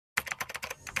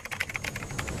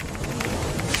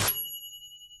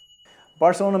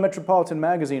Barcelona Metropolitan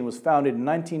magazine was founded in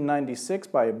 1996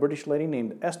 by a British lady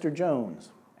named Esther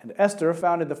Jones. And Esther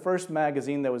founded the first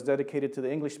magazine that was dedicated to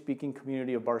the English-speaking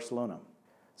community of Barcelona.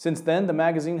 Since then, the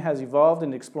magazine has evolved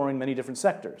in exploring many different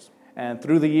sectors. And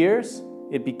through the years,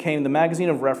 it became the magazine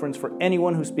of reference for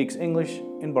anyone who speaks English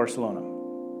in Barcelona.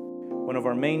 One of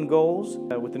our main goals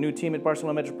with the new team at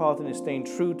Barcelona Metropolitan is staying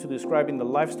true to describing the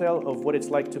lifestyle of what it's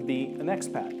like to be an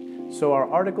expat. So our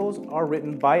articles are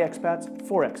written by expats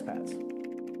for expats.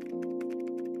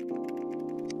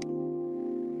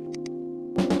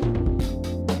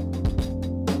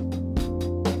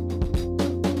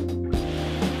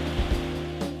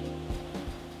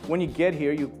 When you get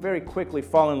here, you very quickly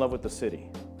fall in love with the city.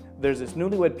 There's this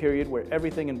newlywed period where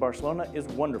everything in Barcelona is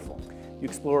wonderful. You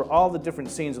explore all the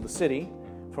different scenes of the city,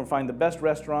 from finding the best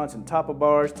restaurants and tapa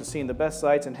bars to seeing the best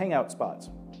sites and hangout spots.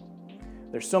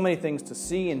 There's so many things to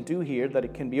see and do here that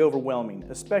it can be overwhelming,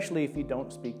 especially if you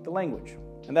don't speak the language.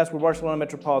 And that's where Barcelona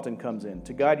Metropolitan comes in,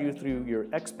 to guide you through your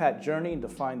expat journey and to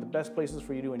find the best places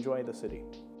for you to enjoy the city.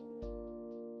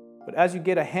 But as you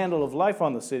get a handle of life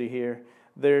on the city here,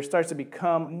 there starts to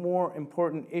become more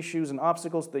important issues and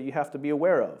obstacles that you have to be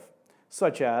aware of,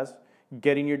 such as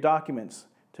getting your documents,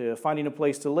 to finding a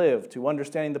place to live, to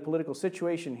understanding the political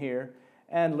situation here,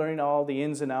 and learning all the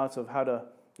ins and outs of how to,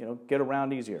 get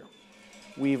around easier.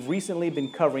 We've recently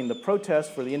been covering the protests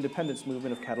for the independence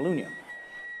movement of Catalonia.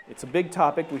 It's a big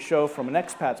topic we show from an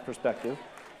expat's perspective,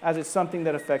 as it's something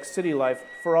that affects city life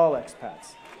for all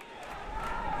expats.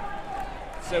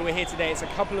 So we're here today, it's a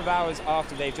couple of hours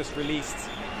after they've just released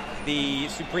the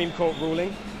Supreme Court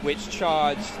ruling, which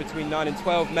charged between 9 and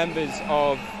 12 members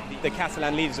of the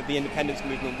Catalan leaders of the independence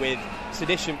movement with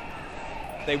sedition.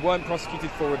 They weren't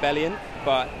prosecuted for rebellion,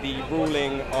 but the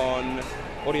ruling on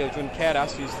Oriol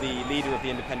Junqueras, who's the leader of the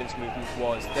independence movement,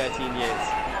 was 13 years.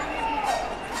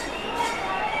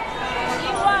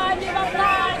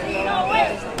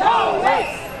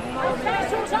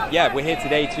 Yeah, we're here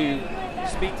today to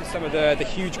speak to some of the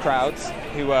huge crowds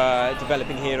who are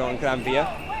developing here on Gran Via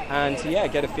and to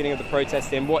get a feeling of the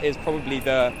protest in what is probably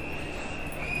the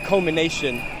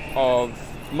culmination of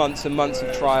months and months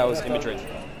of trials in Madrid.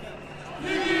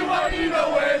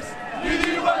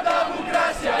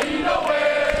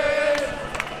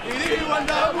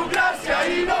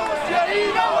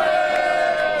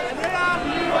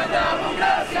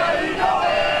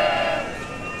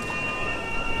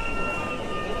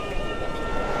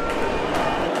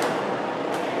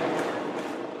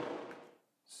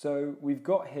 So we've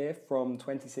got here from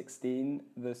 2016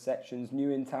 the sections New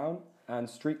in Town and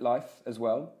Street Life as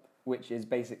well, which is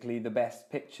basically the best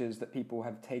pictures that people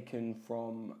have taken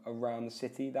from around the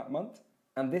city that month.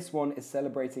 And this one is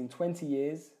celebrating 20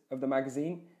 years of the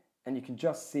magazine, and you can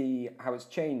just see how it's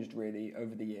changed really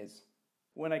over the years.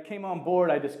 When I came on board,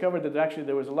 I discovered that actually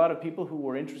there was a lot of people who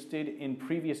were interested in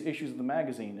previous issues of the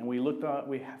magazine, and we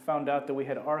found out that we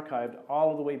had archived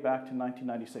all the way back to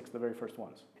 1996, the very first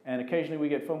ones. And occasionally we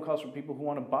get phone calls from people who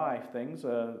want to buy things,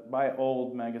 buy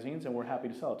old magazines, and we're happy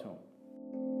to sell it to them.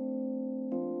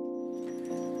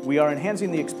 We are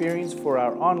enhancing the experience for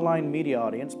our online media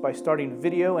audience by starting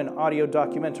video and audio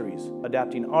documentaries,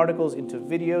 adapting articles into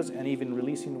videos, and even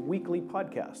releasing weekly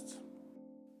podcasts.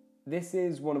 This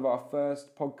is one of our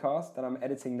first podcasts that I'm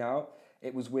editing now.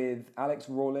 It was with Alex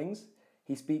Rawlings.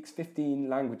 He speaks 15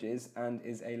 languages and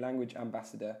is a language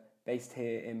ambassador based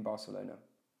here in Barcelona.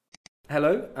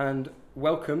 Hello and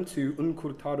welcome to Un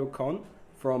Cortado Con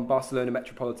from Barcelona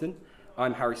Metropolitan.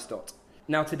 I'm Harry Stott.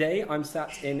 Now today I'm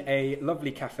sat in a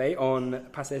lovely cafe on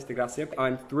Passeig de Gràcia.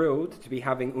 I'm thrilled to be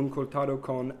having Un Cortado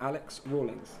Con Alex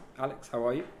Rawlings. Alex, how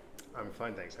are you? I'm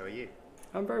fine, thanks. How are you?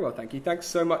 I'm very well, thank you. Thanks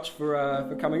so much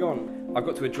for coming on. I've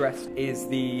got to address is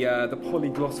the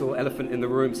polyglottal elephant in the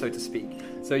room, so to speak.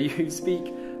 So you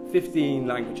speak 15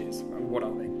 languages. What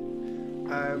are they?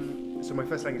 So my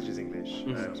first language is English.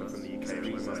 I'm from the UK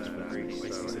and my mother's from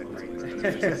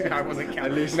Greece. I wasn't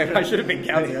counting. Maybe I should have been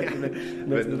counting.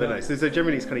 but no. So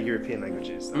generally it's kind of European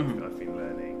languages that I've been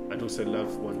learning. I'd also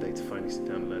love one day to finally sit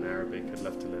down and learn Arabic. I'd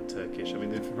love to learn Turkish. I mean,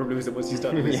 the problem is that once you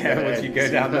start with this, once you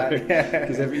go down that,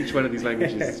 because each one of these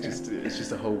languages is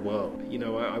just a whole world.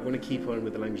 I want to keep on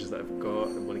with the languages that I've got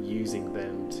and want to using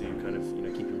them to kind of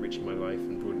keep enriching my life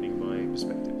and broadening my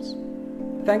perspectives.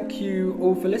 Thank you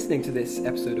all for listening to this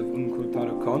episode of Un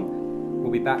Cortado Con.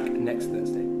 We'll be back next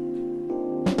Thursday.